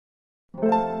This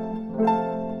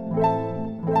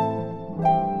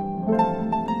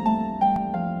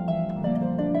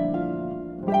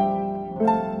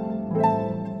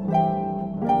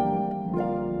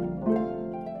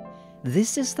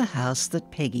is the house that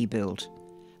Peggy built,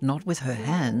 not with her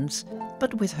hands,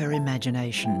 but with her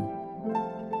imagination.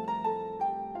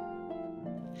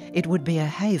 It would be a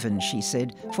haven, she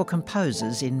said, for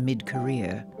composers in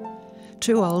mid-career.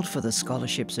 Too old for the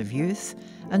scholarships of youth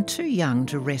and too young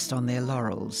to rest on their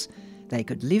laurels. They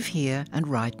could live here and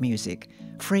write music,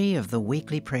 free of the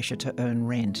weekly pressure to earn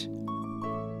rent.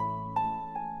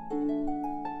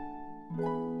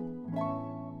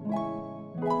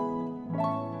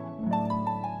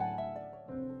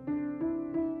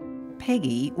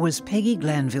 Peggy was Peggy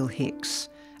Glanville-Hicks,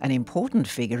 an important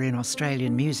figure in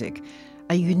Australian music,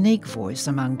 a unique voice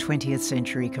among 20th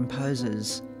century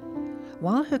composers.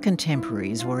 While her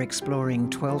contemporaries were exploring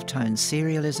 12-tone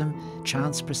serialism,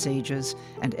 chance procedures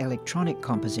and electronic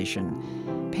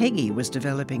composition, Peggy was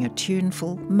developing a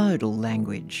tuneful, modal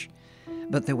language.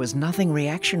 But there was nothing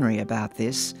reactionary about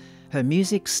this. Her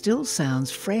music still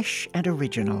sounds fresh and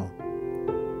original.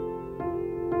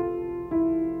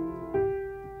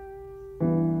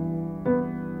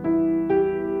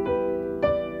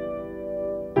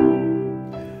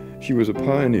 She was a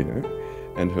pioneer,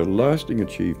 and her lasting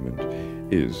achievement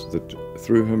is that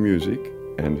through her music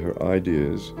and her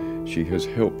ideas, she has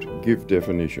helped give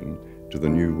definition to the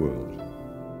new world.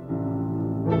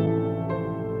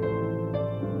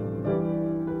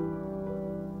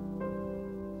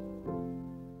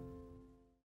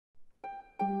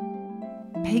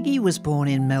 Peggy was born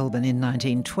in Melbourne in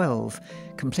 1912,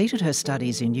 completed her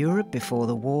studies in Europe before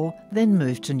the war, then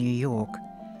moved to New York.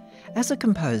 As a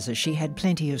composer, she had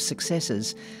plenty of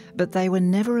successes, but they were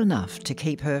never enough to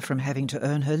keep her from having to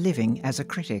earn her living as a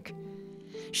critic.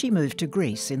 She moved to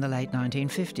Greece in the late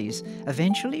 1950s,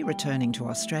 eventually returning to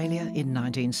Australia in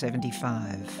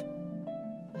 1975.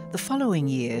 The following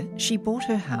year, she bought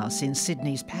her house in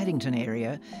Sydney's Paddington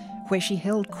area, where she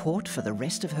held court for the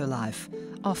rest of her life,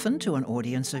 often to an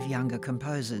audience of younger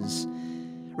composers.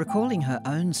 Recalling her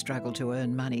own struggle to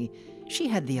earn money, she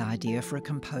had the idea for a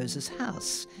composer's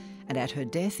house, and at her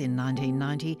death in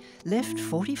 1990, left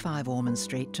 45 Ormond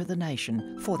Street to the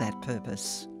nation for that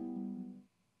purpose.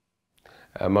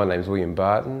 My name's William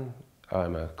Barton.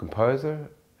 I'm a composer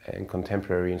and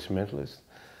contemporary instrumentalist.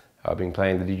 I've been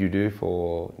playing the didgeridoo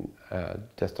for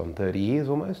just on 30 years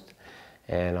almost,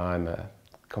 and I'm a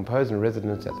composer in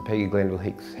residence at the Peggy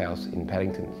Glanville-Hicks house in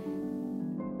Paddington.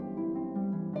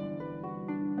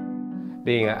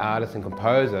 Being an artist and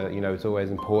composer, you know, it's always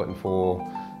important for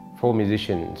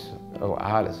musicians or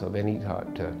artists of any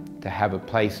type to have a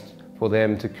place for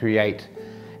them to create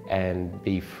and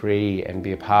be free and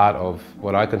be a part of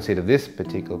what I consider this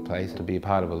particular place to be a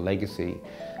part of a legacy.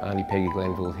 Auntie Peggy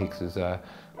Glanville-Hicks's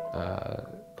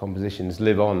compositions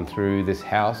live on through this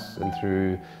house and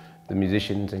through the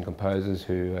musicians and composers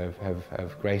who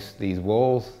have graced these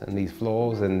walls and these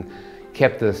floors and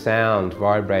kept the sound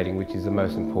vibrating, which is the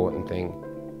most important thing.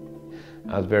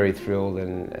 I was very thrilled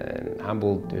and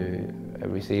humbled to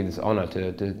receive this honour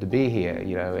to be here,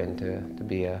 you know, and to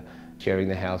be sharing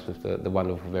the house with the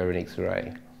wonderful Veronique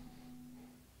Saray.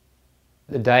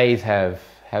 The days have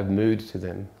moods to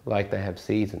them, like they have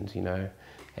seasons, you know,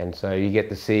 and so you get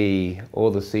to see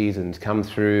all the seasons come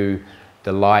through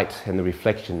the light and the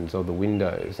reflections of the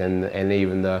windows and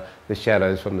even the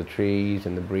shadows from the trees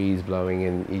and the breeze blowing,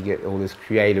 and you get all this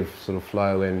creative sort of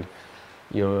flow, and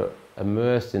you're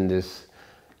immersed in this,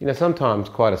 you know, sometimes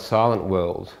quite a silent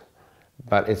world,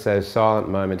 but it's those silent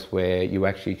moments where you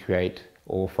actually create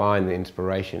or find the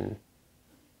inspiration.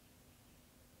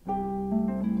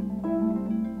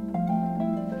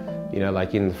 You know,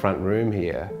 like in the front room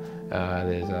here,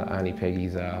 there's Auntie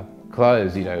Peggy's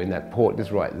clothes, you know, in that port just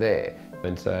right there.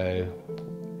 And so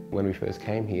when we first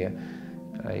came here,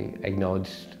 I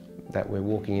acknowledged that we're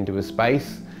walking into a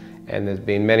space, and there's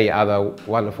been many other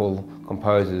wonderful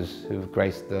composers who've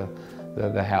graced the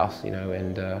house, you know,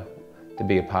 and to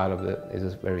be a part of it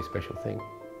is a very special thing.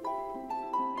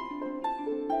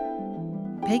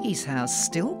 Peggy's house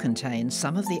still contains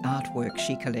some of the artwork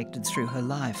she collected through her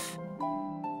life.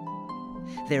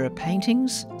 There are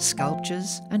paintings,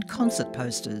 sculptures and concert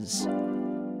posters.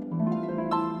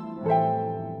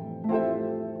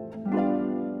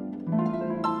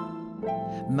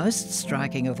 Most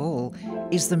striking of all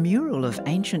is the mural of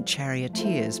ancient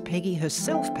charioteers Peggy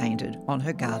herself painted on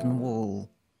her garden wall.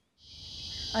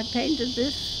 I painted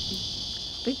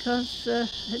this because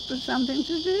it was something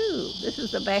to do. This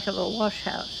is the back of a wash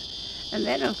house. And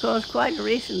then, of course, quite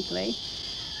recently,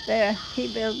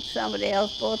 somebody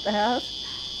else bought the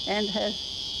house, and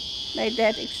has made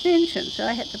that extension. So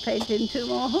I had to paint in 2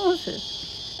 more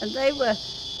horses. And they were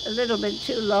a little bit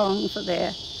too long for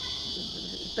their,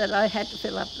 but I had to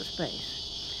fill up the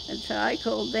space. And so I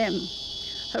called them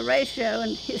Horatio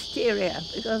and Hysteria,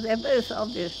 because they're both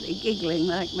obviously giggling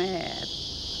like mad.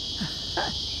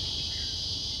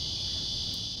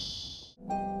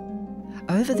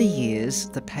 Over the years,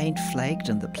 the paint flaked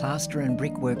and the plaster and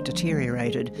brickwork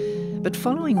deteriorated, but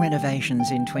following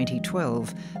renovations in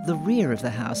 2012, the rear of the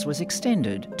house was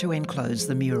extended to enclose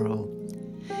the mural.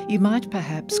 You might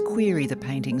perhaps query the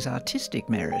painting's artistic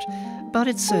merit, but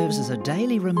it serves as a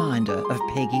daily reminder of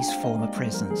Peggy's former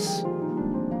presence.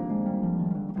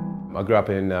 I grew up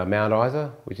in Mount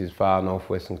Isa, which is far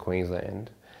northwestern Queensland.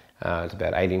 It's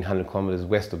about 1,800 kilometres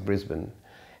west of Brisbane.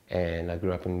 And I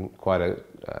grew up in quite a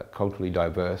culturally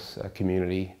diverse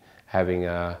community, having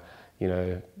you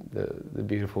know, the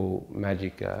beautiful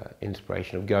magic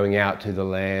inspiration of going out to the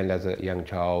land as a young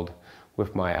child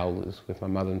with my elders, with my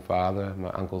mother and father, my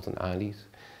uncles and aunties,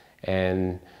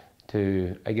 and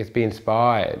to, I guess, be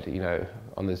inspired, you know,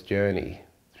 on this journey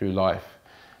through life,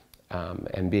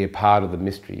 and be a part of the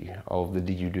mystery of the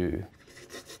didgeridoo.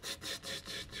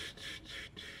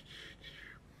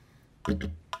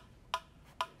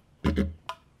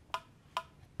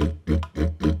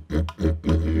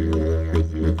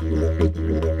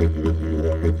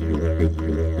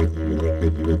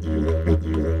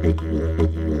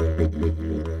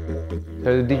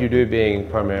 So the didgeridoo being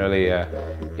primarily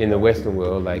in the Western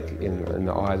world, like in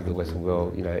the eyes of the Western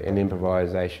world, you know, an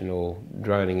improvisational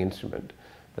droning instrument.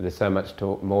 But there's so much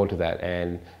more to that,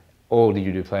 and all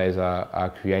didgeridoo players are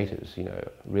creators, you know,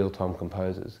 real-time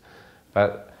composers.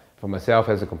 But for myself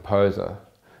as a composer,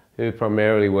 who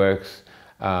primarily works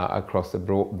across the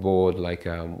board, like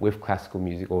with classical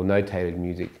music or notated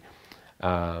music,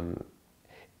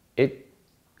 it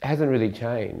hasn't really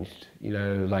changed. You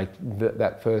know, like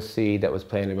that first seed that was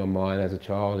planted in my mind as a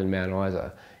child in Mount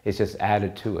Isa, it's just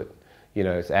added to it. You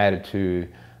know, it's added to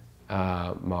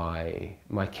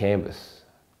my canvas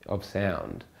of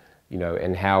sound. You know,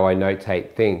 and how I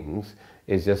notate things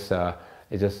is just an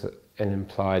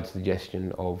implied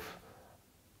suggestion of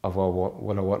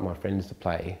what I want my friends to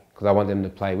play, because I want them to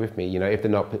play with me, you know, if they're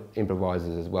not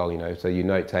improvisers as well, you know. So you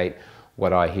notate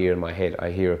what I hear in my head. I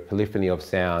hear a polyphony of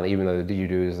sound, even though the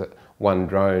didgeridoo is one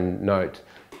drone note,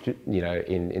 you know,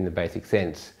 in the basic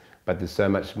sense, but there's so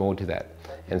much more to that.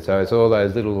 And so it's all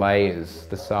those little layers,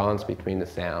 the silence between the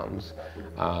sounds,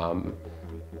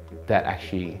 that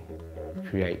actually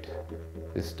create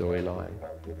this storyline.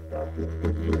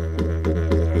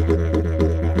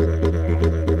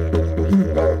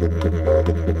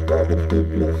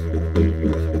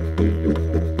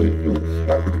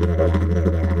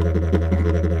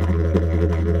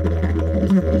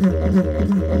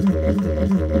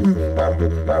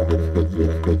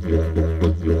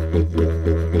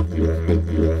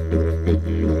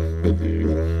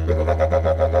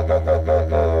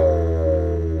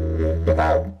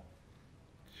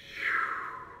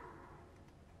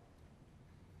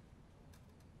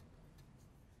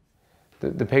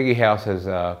 The Peggy House has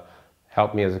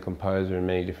helped me as a composer in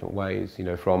many different ways, you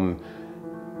know, from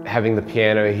having the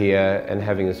piano here and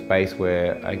having a space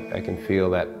where I can feel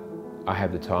that I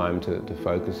have the time to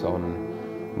focus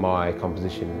on my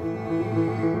composition.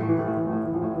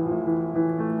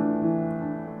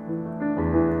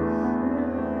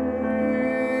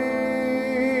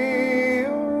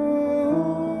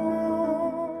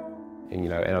 And, you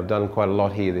know, and I've done quite a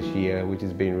lot here this year, which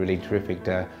has been really terrific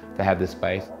to have this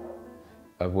space.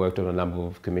 I've worked on a number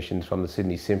of commissions, from the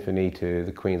Sydney Symphony to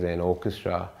the Queensland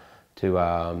Orchestra to you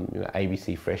know,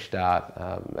 ABC Fresh Start,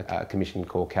 a commission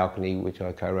called Calcany, which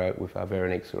I co-wrote with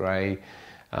Veronique Souray,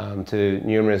 to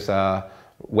numerous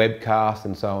webcasts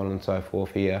and so on and so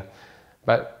forth here.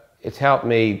 But it's helped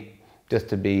me just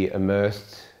to be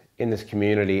immersed in this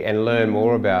community and learn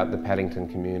more about the Paddington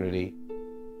community.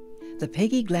 The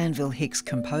Peggy Glanville-Hicks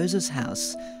Composers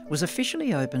House was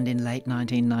officially opened in late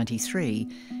 1993,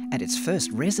 and its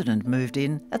first resident moved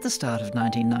in at the start of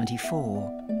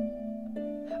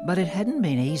 1994. But it hadn't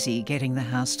been easy getting the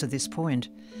house to this point.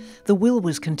 The will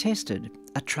was contested,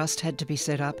 a trust had to be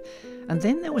set up, and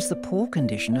then there was the poor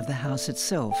condition of the house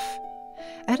itself.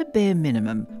 At a bare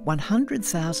minimum,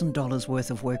 $100,000 worth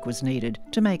of work was needed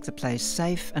to make the place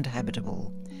safe and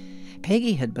habitable.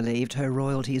 Peggy had believed her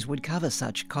royalties would cover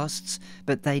such costs,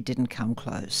 but they didn't come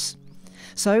close.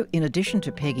 So, in addition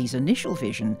to Peggy's initial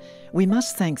vision, we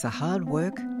must thank the hard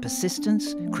work,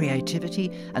 persistence, creativity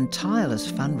and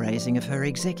tireless fundraising of her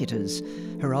executors,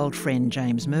 her old friend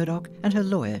James Murdoch and her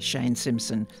lawyer Shane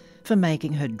Simpson, for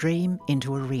making her dream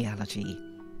into a reality.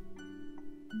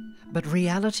 But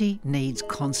reality needs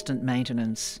constant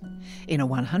maintenance. In a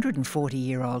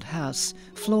 140-year-old house,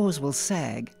 floors will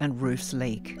sag and roofs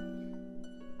leak.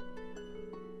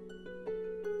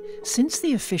 Since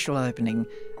the official opening,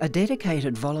 a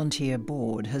dedicated volunteer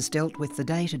board has dealt with the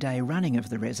day-to-day running of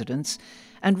the residence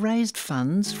and raised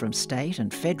funds from state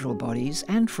and federal bodies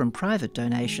and from private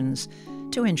donations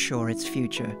to ensure its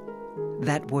future.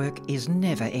 That work is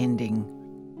never ending.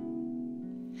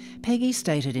 Peggy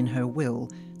stated in her will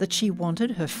that she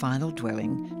wanted her final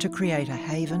dwelling to create a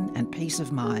haven and peace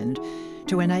of mind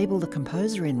to enable the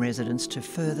composer in residence to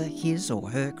further his or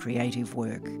her creative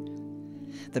work.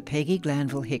 The Peggy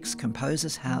Glanville-Hicks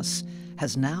Composer's House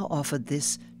has now offered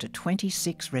this to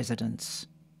 26 residents.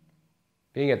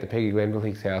 Being at the Peggy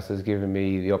Glanville-Hicks House has given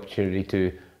me the opportunity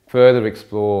to further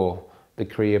explore the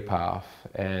career path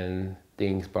and the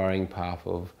inspiring path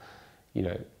of,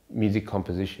 music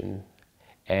composition,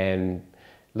 and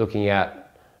looking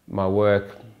at my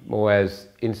work more as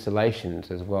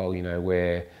installations as well,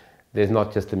 where there's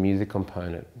not just a music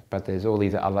component, but there's all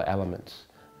these other elements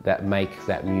that make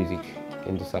that music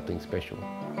into something special.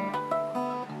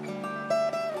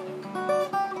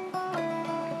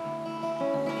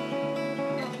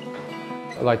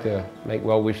 I'd like to make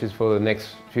well wishes for the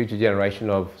next future generation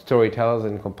of storytellers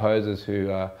and composers who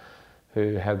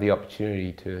have the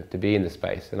opportunity to be in the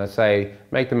space. And I say,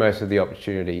 make the most of the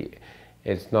opportunity.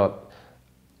 It's not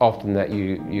often that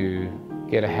you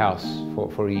get a house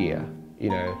for a year,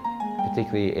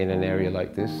 particularly in an area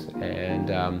like this,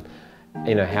 and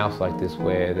in a house like this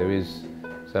where there is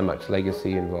so much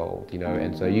legacy involved,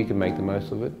 and so you can make the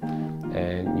most of it,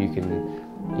 and you can,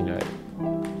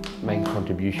 make a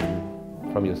contribution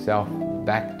from yourself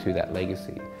back to that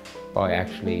legacy by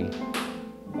actually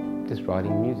just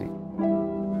writing music.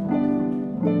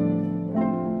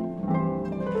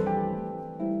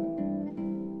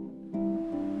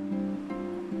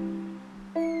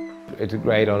 It's a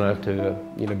great honour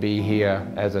to be here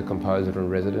as a composer in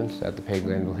residence at the Peggy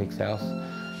Glanville-Hicks House,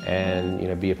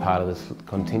 and be a part of this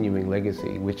continuing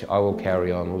legacy, which I will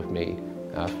carry on with me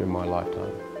through my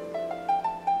lifetime.